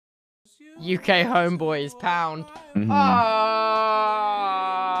UK homeboys pound.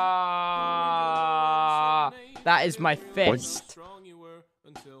 That is my fist.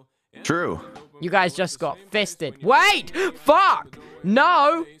 True. You guys just got fisted. Wait! Fuck!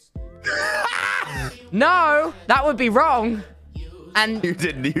 No! No! That would be wrong. And You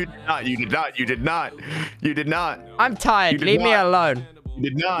did not. I'm tired. Leave me alone. You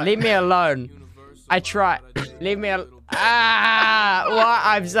did not. Leave me alone. I try. Leave me alone. Ah! What?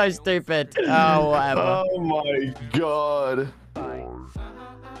 I'm so stupid. Oh, whatever. Oh my god.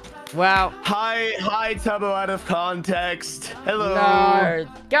 Well. Hi, Tubbo out of context. Hello. No.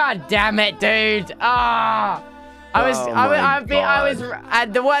 God damn it, dude. Ah.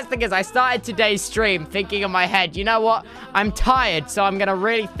 And the worst thing is, I started today's stream thinking in my head, you know what? I'm tired, so I'm gonna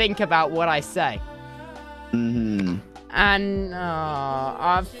really think about what I say. And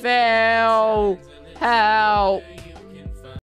I feel help.